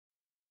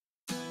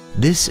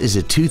This is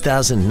a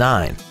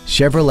 2009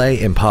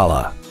 Chevrolet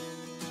Impala.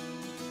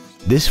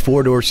 This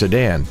four-door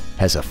sedan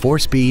has a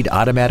 4-speed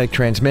automatic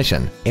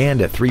transmission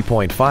and a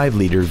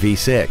 3.5-liter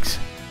V6.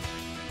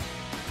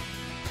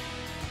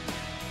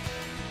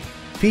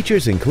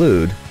 Features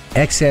include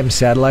XM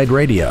satellite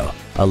radio,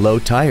 a low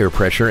tire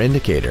pressure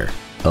indicator,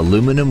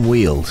 aluminum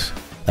wheels,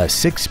 a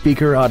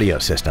 6-speaker audio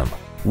system,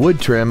 wood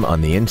trim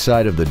on the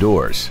inside of the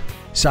doors,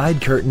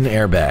 side curtain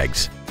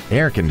airbags,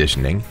 air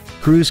conditioning,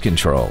 cruise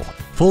control,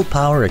 full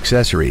power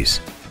accessories,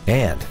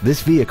 and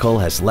this vehicle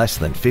has less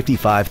than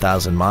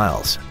 55,000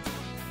 miles.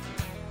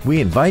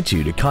 We invite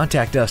you to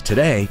contact us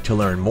today to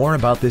learn more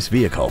about this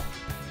vehicle.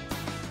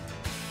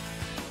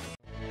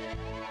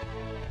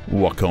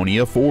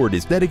 Waconia Ford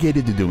is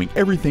dedicated to doing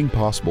everything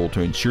possible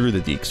to ensure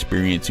that the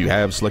experience you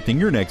have selecting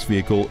your next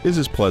vehicle is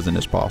as pleasant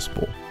as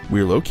possible.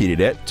 We're located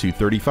at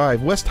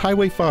 235 West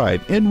Highway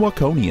 5 in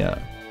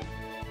Waconia.